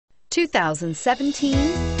2017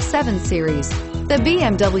 7 Series. The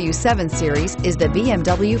BMW 7 Series is the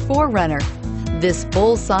BMW 4Runner. This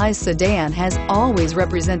full-size sedan has always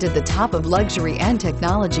represented the top of luxury and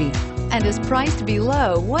technology and is priced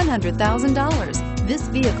below $100,000. This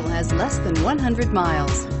vehicle has less than 100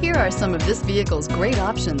 miles. Here are some of this vehicle's great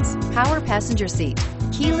options: power passenger seat,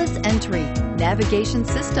 keyless entry, navigation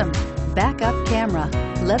system, backup camera,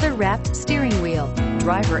 leather-wrapped steering wheel,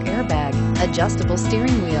 driver airbag, adjustable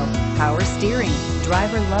steering wheel, power steering,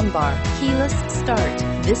 driver lumbar, keyless start.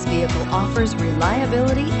 This vehicle offers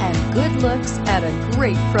reliability and good looks at a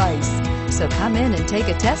great price. So come in and take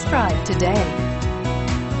a test drive today.